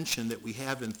extension that we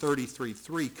have in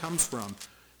 33:3 comes from.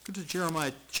 Go to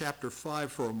Jeremiah chapter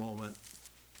 5 for a moment.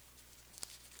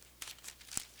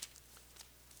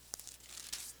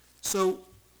 So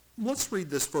let's read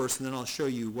this verse, and then I'll show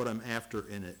you what I'm after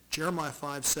in it. Jeremiah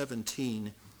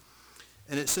 5:17,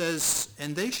 and it says,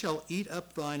 And they shall eat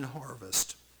up thine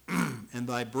harvest, and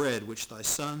thy bread, which thy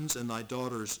sons and thy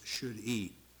daughters should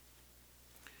eat.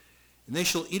 And they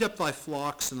shall eat up thy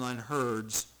flocks and thine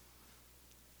herds.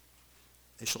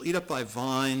 They shall eat up thy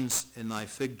vines and thy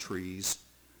fig trees.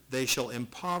 They shall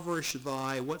impoverish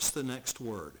thy, what's the next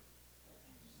word?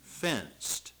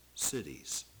 Fenced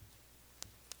cities.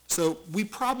 So we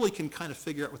probably can kind of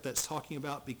figure out what that's talking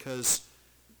about, because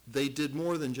they did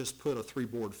more than just put a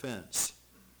 3-board fence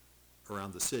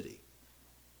around the city,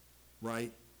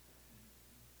 right?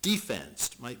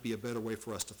 Defenced might be a better way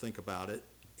for us to think about it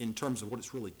in terms of what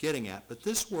it's really getting at. But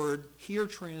this word here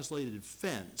translated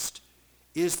fenced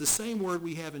is the same word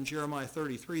we have in Jeremiah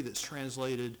 33 that's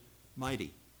translated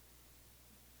mighty.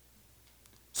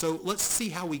 So let's see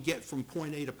how we get from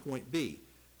point A to point B.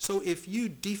 So if you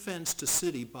defenced a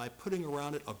city by putting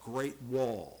around it a great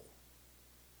wall,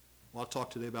 well, I'll talk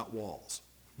today about walls.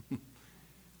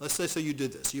 Let's say so you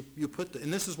did this. You put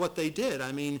and this is what they did.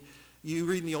 I mean, You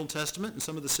read in the Old Testament, and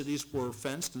some of the cities were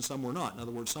fenced and some were not. In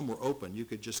other words, some were open. You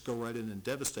could just go right in and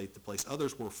devastate the place.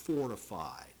 Others were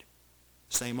fortified.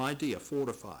 Same idea,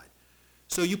 fortified.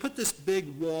 So you put this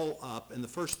big wall up, and the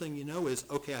first thing you know is,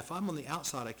 okay, if I'm on the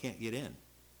outside, I can't get in.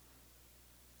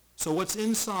 So what's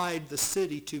inside the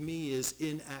city to me is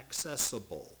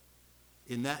inaccessible.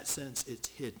 In that sense, it's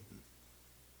hidden.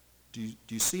 Do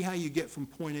you see how you get from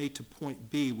point A to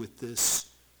point B with this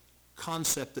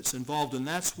concept that's involved? And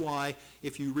that's why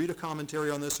if you read a commentary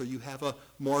on this or you have a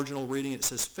marginal reading, it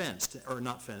says fenced, or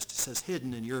not fenced, it says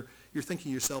hidden, and you're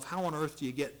thinking to yourself, how on earth do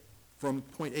you get from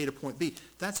point A to point B?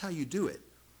 That's how you do it.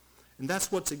 And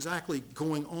that's what's exactly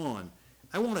going on.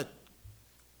 I want to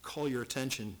call your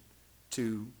attention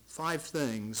to 5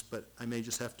 things, but I may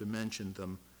just have to mention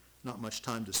them, not much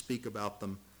time to speak about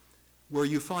them, where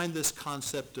you find this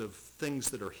concept of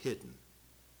things that are hidden.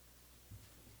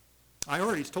 I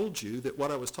already told you that what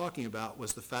I was talking about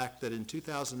was the fact that in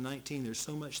 2019 there's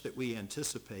so much that we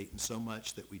anticipate and so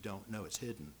much that we don't know. It's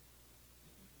hidden.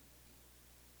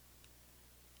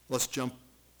 Let's jump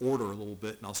order a little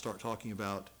bit, and I'll start talking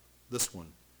about this one.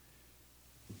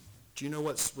 Do you know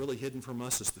what's really hidden from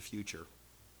us is the future?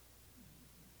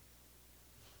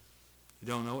 You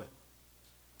don't know it.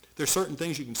 There's certain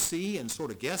things you can see and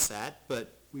sort of guess at,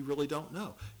 but we really don't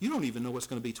know. You don't even know what's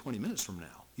going to be 20 minutes from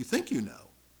now. You think you know.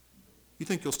 You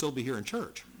think you'll still be here in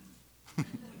church.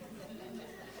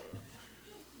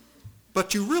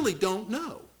 But you really don't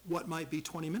know what might be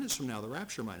 20 minutes from now. The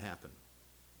rapture might happen.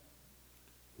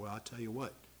 Well, I'll tell you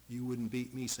what, you wouldn't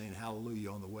beat me saying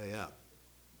hallelujah on the way up.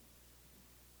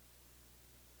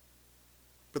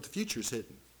 But the future's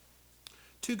hidden.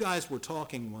 2 guys were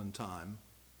talking one time.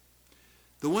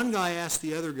 The one guy asked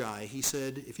the other guy, he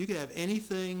said, if you could have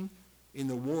anything in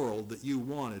the world that you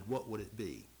wanted, what would it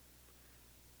be?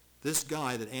 This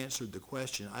guy that answered the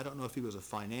question, I don't know if he was a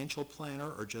financial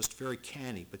planner or just very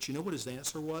canny, but you know what his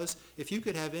answer was? If you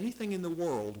could have anything in the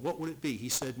world, what would it be? He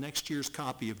said, next year's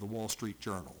copy of the Wall Street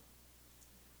Journal.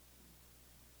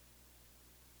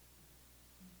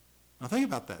 Now think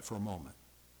about that for a moment.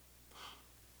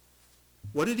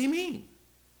 What did he mean?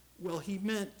 Well, he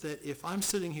meant that if I'm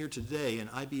sitting here today and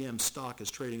IBM stock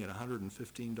is trading at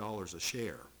 $115 a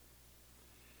share,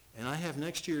 and I have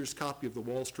next year's copy of the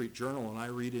Wall Street Journal, and I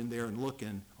read in there and look,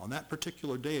 and on that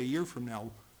particular day a year from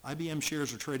now, IBM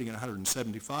shares are trading at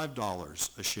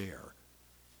 $175 a share.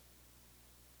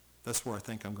 That's where I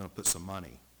think I'm going to put some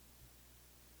money.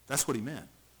 That's what he meant.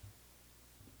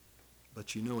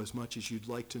 But you know, as much as you'd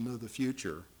like to know the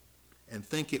future and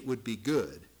think it would be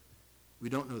good, we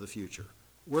don't know the future.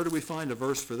 Where do we find a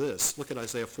verse for this? Look at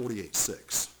Isaiah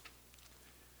 48:6,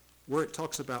 where it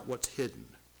talks about what's hidden.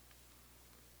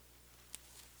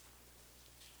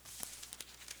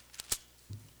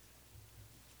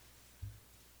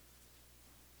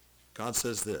 God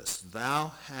says this,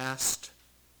 thou hast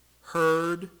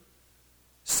heard,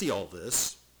 see all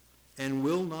this, and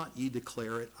will not ye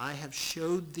declare it? I have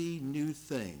showed thee new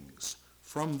things,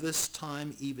 from this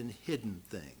time even hidden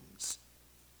things,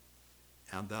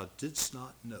 and thou didst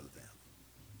not know them.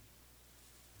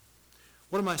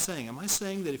 What am I saying? Am I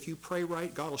saying that if you pray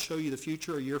right, God will show you the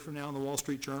future a year from now in the Wall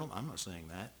Street Journal? I'm not saying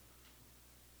that.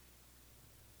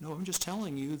 No, I'm just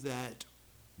telling you that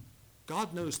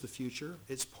God knows the future.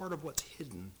 It's part of what's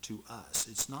hidden to us.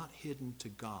 It's not hidden to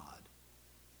God.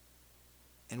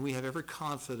 And we have every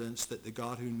confidence that the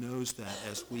God who knows that,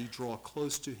 as we draw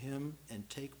close to him and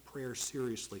take prayer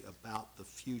seriously about the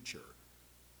future,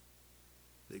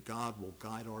 that God will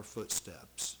guide our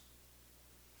footsteps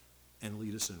and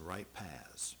lead us in right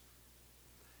paths.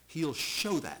 He'll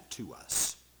show that to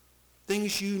us.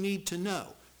 Things you need to know.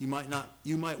 You might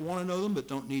want to know them, but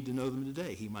don't need to know them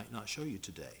today. He might not show you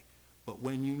today. But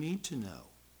when you need to know,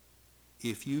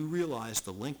 if you realize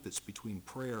the link that's between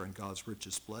prayer and God's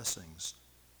richest blessings,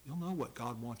 you'll know what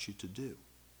God wants you to do.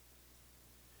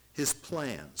 His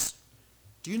plans.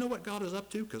 Do you know what God is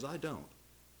up to? Because I don't.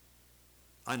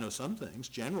 I know some things,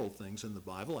 general things in the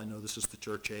Bible. I know this is the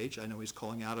church age. I know he's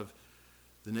calling out of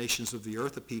the nations of the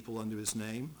earth a people unto his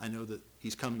name. I know that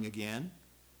he's coming again.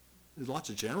 There's lots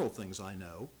of general things I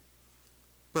know.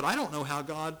 But I don't know how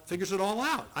God figures it all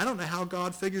out. I don't know how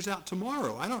God figures out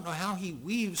tomorrow. I don't know how he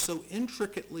weaves so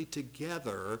intricately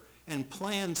together and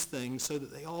plans things so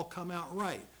that they all come out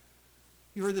right.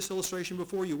 You heard this illustration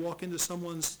before. You walk into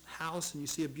someone's house and you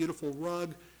see a beautiful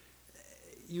rug.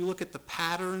 You look at the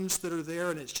patterns that are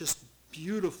there and it's just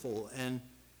beautiful. And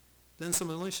then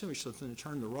someone, let me show you something, to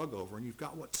turn the rug over, and you've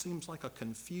got what seems like a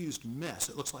confused mess.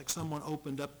 It looks like someone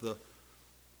opened up the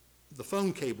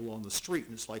phone cable on the street,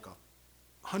 and it's like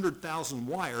 100,000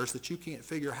 wires that you can't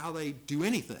figure how they do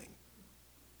anything.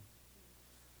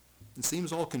 It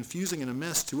seems all confusing and a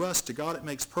mess to us. To God, it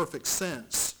makes perfect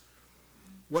sense.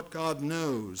 What God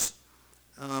knows.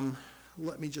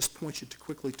 Let me just point you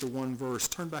quickly to one verse.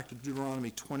 Turn back to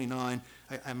Deuteronomy 29.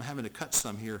 I'm having to cut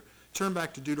some here. Turn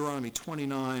back to Deuteronomy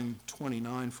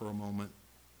 29:29 for a moment.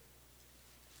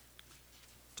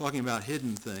 Talking about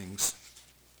hidden things.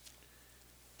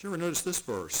 Did you ever notice this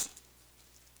verse?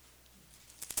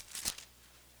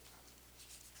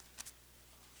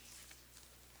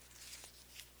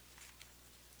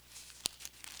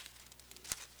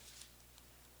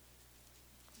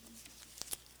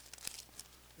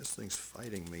 This thing's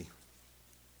fighting me.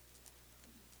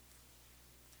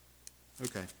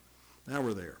 Okay, now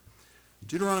we're there.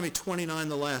 Deuteronomy 29,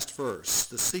 the last verse.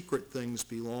 The secret things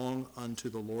belong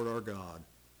unto the Lord our God,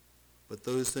 but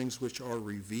those things which are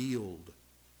revealed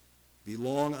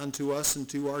belong unto us and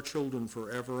to our children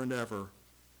forever and ever,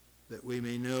 that we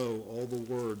may know all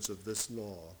the words of this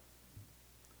law.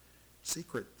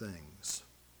 Secret things.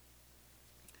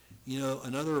 You know,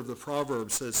 another of the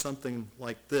Proverbs says something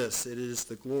like this: it is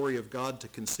the glory of God to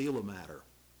conceal a matter.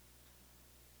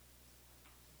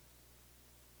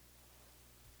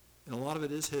 And a lot of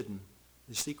it is hidden.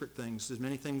 The secret things. There's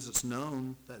many things that's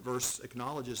known. That verse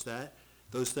acknowledges that.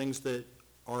 Those things that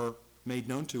are made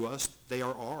known to us, they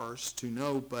are ours to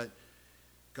know, but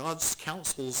God's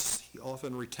counsels he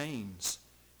often retains.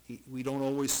 We don't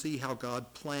always see how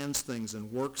God plans things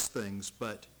and works things,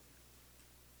 but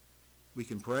we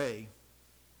can pray.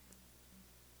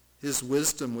 His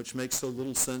wisdom, which makes so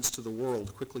little sense to the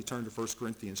world. Quickly turn to 1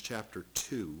 Corinthians chapter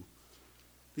 2.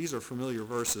 These are familiar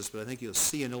verses, but I think you'll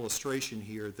see an illustration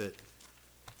here that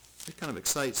it kind of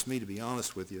excites me, to be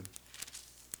honest with you.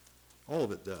 All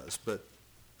of it does, but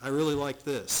I really like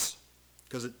this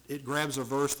because it grabs a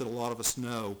verse that a lot of us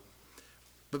know.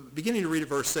 But beginning to read at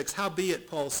verse 6, howbeit,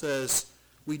 Paul says,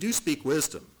 we do speak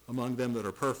wisdom among them that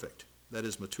are perfect, that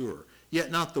is mature,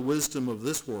 yet not the wisdom of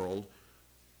this world,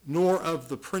 nor of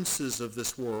the princes of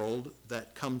this world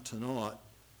that come to naught,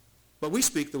 but we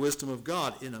speak the wisdom of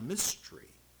God in a mystery,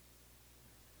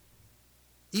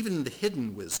 even the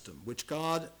hidden wisdom, which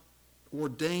God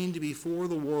ordained before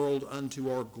the world unto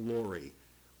our glory,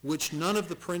 which none of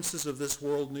the princes of this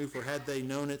world knew, for had they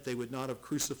known it, they would not have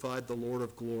crucified the Lord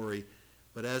of glory.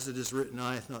 But as it is written,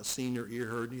 eye hath not seen nor ear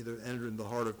heard, neither entered in the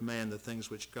heart of man the things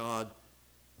which God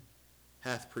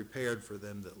hath prepared for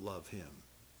them that love him.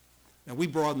 Now we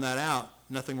broaden that out,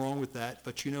 nothing wrong with that,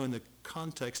 but you know in the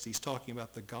context he's talking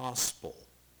about the gospel.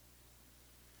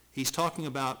 He's talking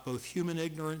about both human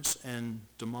ignorance and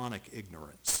demonic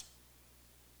ignorance.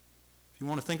 If you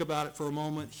want to think about it for a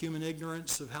moment, human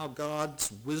ignorance of how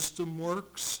God's wisdom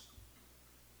works,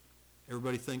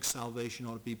 everybody thinks salvation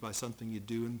ought to be by something you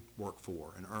do and work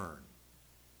for and earn.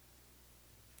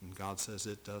 And God says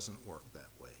it doesn't work that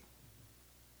way.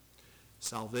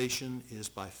 Salvation is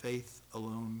by faith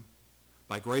alone,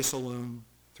 by grace alone,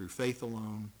 through faith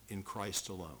alone, in Christ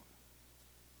alone.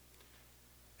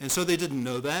 And so they didn't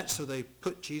know that, so they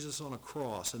put Jesus on a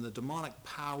cross, and the demonic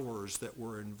powers that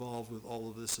were involved with all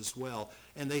of this as well.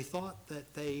 And they thought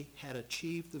that they had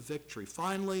achieved the victory.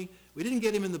 Finally, we didn't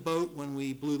get him in the boat when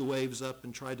we blew the waves up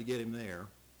and tried to get him there.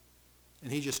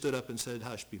 And he just stood up and said,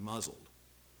 hush, be muzzled.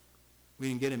 We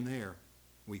didn't get him there.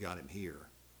 We got him here.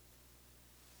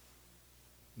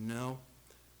 No,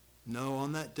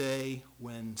 on that day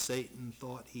when Satan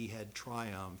thought he had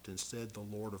triumphed, instead the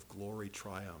Lord of glory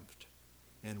triumphed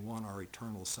and won our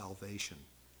eternal salvation.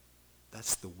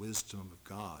 That's the wisdom of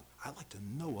God. I'd like to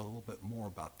know a little bit more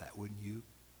about that, wouldn't you?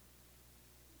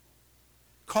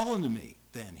 Call unto me,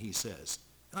 then, he says,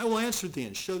 and I will answer thee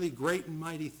and show thee great and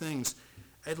mighty things.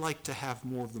 I'd like to have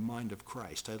more of the mind of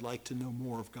Christ. I'd like to know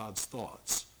more of God's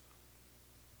thoughts.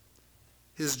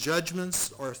 His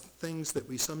judgments are things that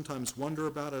we sometimes wonder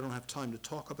about. I don't have time to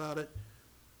talk about it.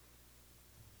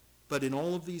 But in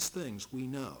all of these things, we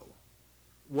know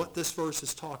what this verse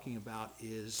is talking about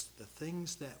is the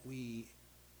things that we,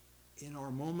 in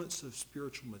our moments of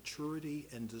spiritual maturity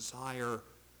and desire,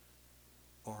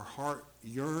 our heart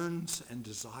yearns and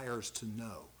desires to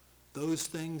know. Those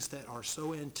things that are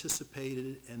so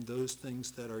anticipated and those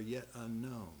things that are yet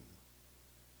unknown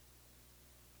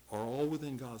are all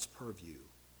within God's purview.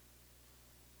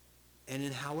 And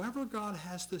in however God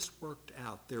has this worked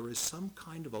out, there is some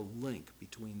kind of a link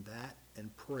between that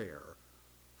and prayer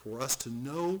for us to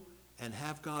know and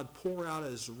have God pour out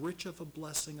as rich of a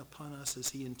blessing upon us as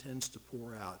he intends to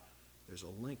pour out. There's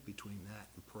a link between that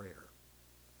and prayer.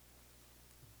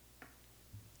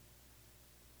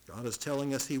 God is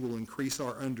telling us he will increase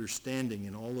our understanding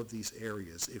in all of these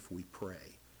areas if we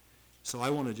pray. So I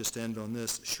want to just end on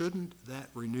this. Shouldn't that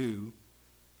renew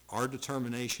our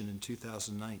determination in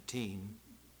 2019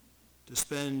 to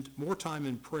spend more time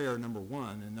in prayer, number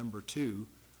one, and number two,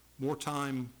 more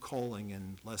time calling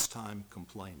and less time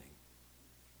complaining.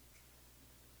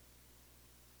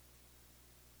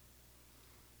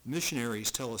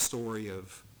 Missionaries tell a story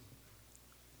of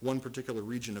one particular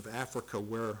region of Africa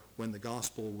where when the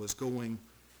gospel was going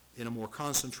in a more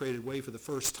concentrated way for the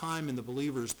first time, and the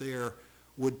believers there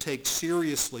would take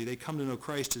seriously, they come to know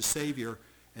Christ as Savior,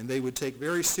 and they would take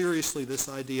very seriously this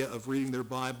idea of reading their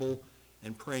Bible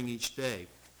and praying each day.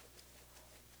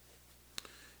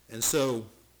 And so,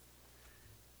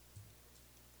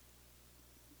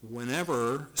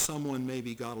 whenever someone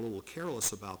maybe got a little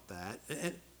careless about that,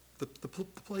 and the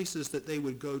places that they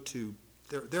would go to,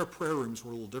 their prayer rooms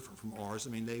were a little different from ours. I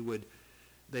mean, they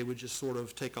would just sort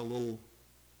of take a little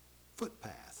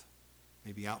footpath,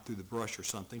 maybe out through the brush or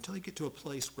something, until they get to a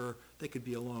place where they could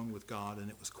be alone with God and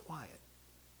it was quiet.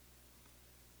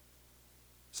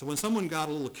 So when someone got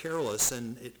a little careless,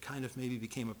 and it kind of maybe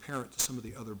became apparent to some of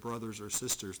the other brothers or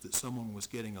sisters that someone was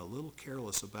getting a little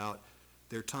careless about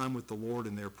their time with the Lord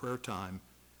and their prayer time,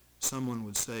 someone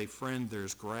would say, "Friend,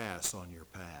 there's grass on your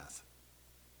path."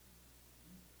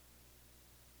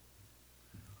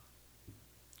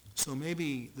 So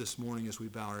maybe this morning as we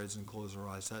bow our heads and close our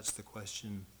eyes, that's the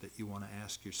question that you want to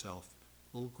ask yourself.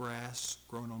 Little grass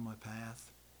growing on my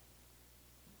path?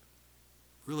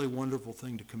 Really wonderful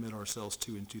thing to commit ourselves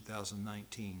to in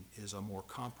 2019 is a more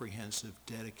comprehensive,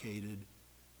 dedicated,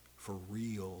 for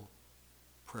real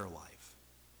prayer life.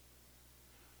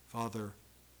 Father,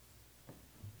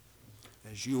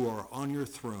 as you are on your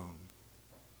throne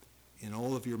in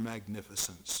all of your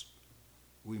magnificence,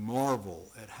 we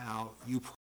marvel at how you